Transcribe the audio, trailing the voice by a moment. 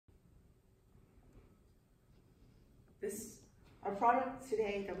Our product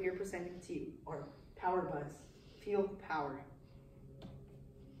today that we are presenting to you are Powerbuds. Feel power.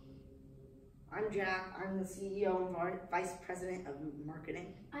 I'm Jack. I'm the CEO and Vice President of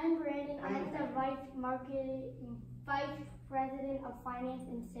Marketing. I'm Brandon. I'm the Vice President of Finance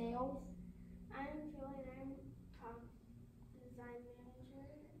and Sales. I'm Julian. I'm Design Manager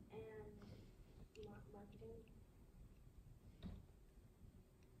and Marketing.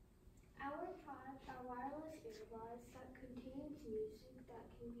 Our products are wireless earbuds that contains music that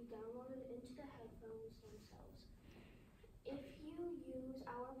can be downloaded into the headphones themselves. If you use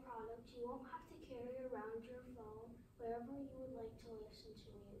our product, you won't have to carry around your phone wherever you would like to listen to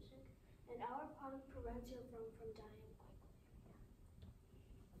music, and our product prevents your phone from dying quickly.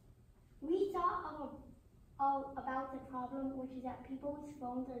 We thought about the problem, which is that people's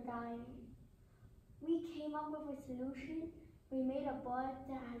phones are dying. We came up with a solution. We made a bud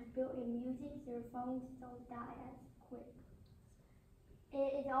that has built-in music so your phones don't die as quick.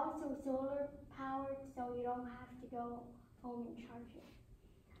 It is also solar powered, so you don't have to go home and charge it.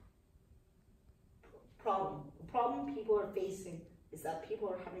 The problem people are facing is that people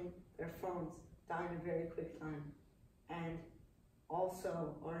are having their phones die in a very quick time, and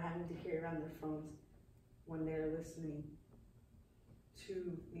also are having to carry around their phones when they're listening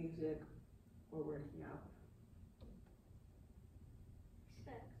to music or working out.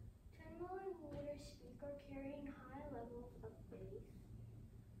 Specs: 10 milliliter speaker carrying high levels of bass.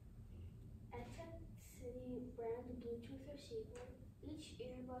 City brand Bluetooth receiver. Each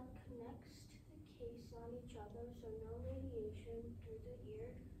earbud connects to the case on each other, so no radiation through the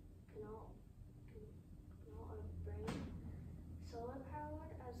ear canal or brain. Solar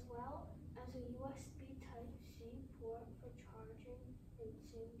powered, as well as a USB Type-C port for charging and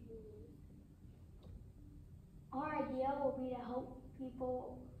syncing music. Our idea will be to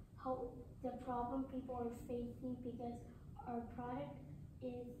help the problem people are facing, because our product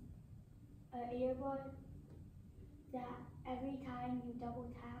is an earbud that every time you double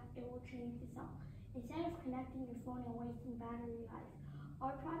tap, it will change the sound. Instead of connecting your phone and wasting battery life,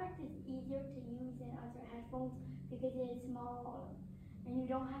 our product is easier to use than other headphones because it is smaller and you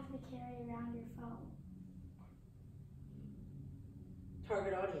don't have to carry around your phone.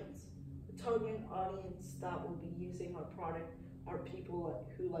 Target audience. The target audience that will be using our product are people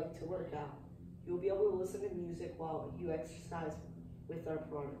who like to work out. You'll be able to listen to music while you exercise with our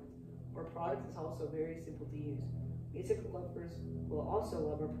product. Our product is also very simple to use. Music lovers will also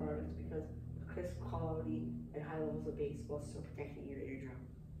love our product because the crisp quality and high levels of bass while still protecting your eardrum.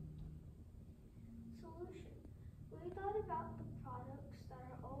 Solution: we thought about the products that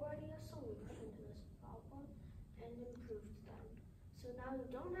are already a solution to this problem and improved them. So now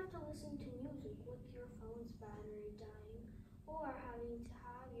you don't have to listen to music with your phone's battery dying or having to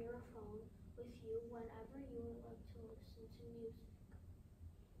have your phone with you whenever you would like to listen to music.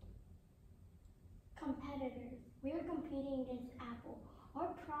 Competitors. We are competing against Apple.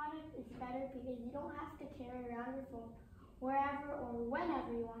 Our product is better because you don't have to carry around your phone wherever or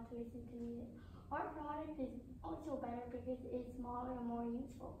whenever you want to listen to music. Our product is also better because it is smaller and more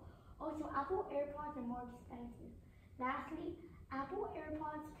useful. Also, Apple AirPods are more expensive. Lastly, Apple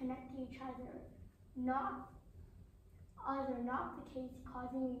AirPods connect to each other, not the case,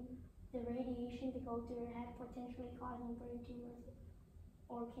 causing the radiation to go to your head, potentially causing brain tumors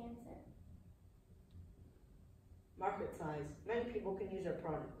or cancer. Market size. Many people can use our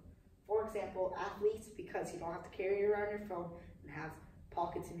product. For example, athletes, because you don't have to carry it around your phone and have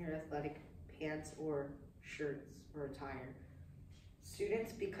pockets in your athletic pants or shirts or attire.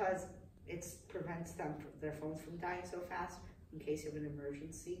 Students, because it prevents their phones from dying so fast in case of an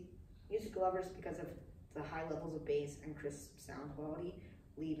emergency. Music lovers, because of the high levels of bass and crisp sound quality,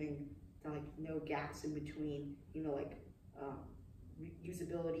 leaving no gaps in between,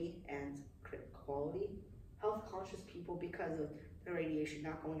 usability and quality. Health conscious people, because of the radiation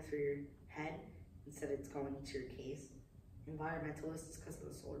not going through your head, instead it's going into your case. Environmentalists, because of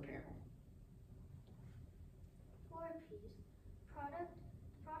the solar panel. 4Ps. Product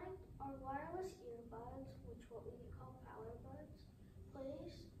are wireless earbuds, which what we call Powerbuds.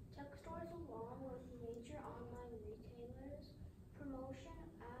 Place tech stores along with major online retailers, promotion,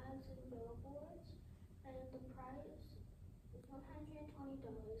 ads, and billboards, and the price is $120,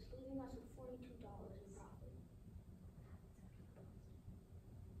 leaving us with $42 in profit.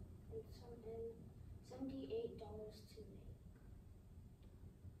 And $78 to make.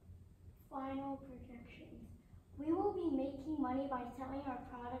 Final projections. We will be making money by selling our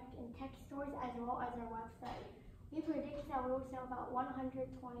product in tech stores as well as our website. We predict that we will sell about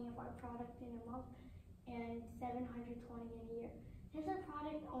 120 of our product in a month and 720 in a year. Since our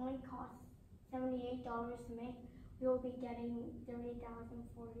product only costs $78 to make, we will be getting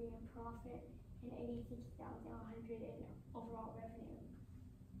 30,040 in profit and 86,100 in overall revenue.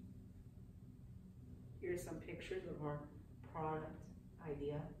 Here's some pictures of our product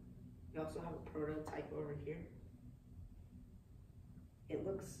idea. We also have a prototype over here. It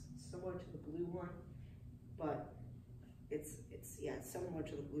looks similar to the blue one, but it's similar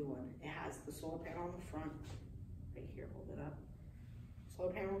to the blue one. It has the solar panel on the front, right here, hold it up.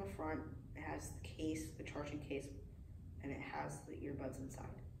 Solar panel on the front, it has the case, the charging case, and it has the earbuds inside.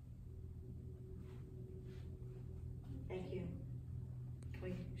 Thank you. Can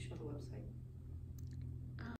we show the website?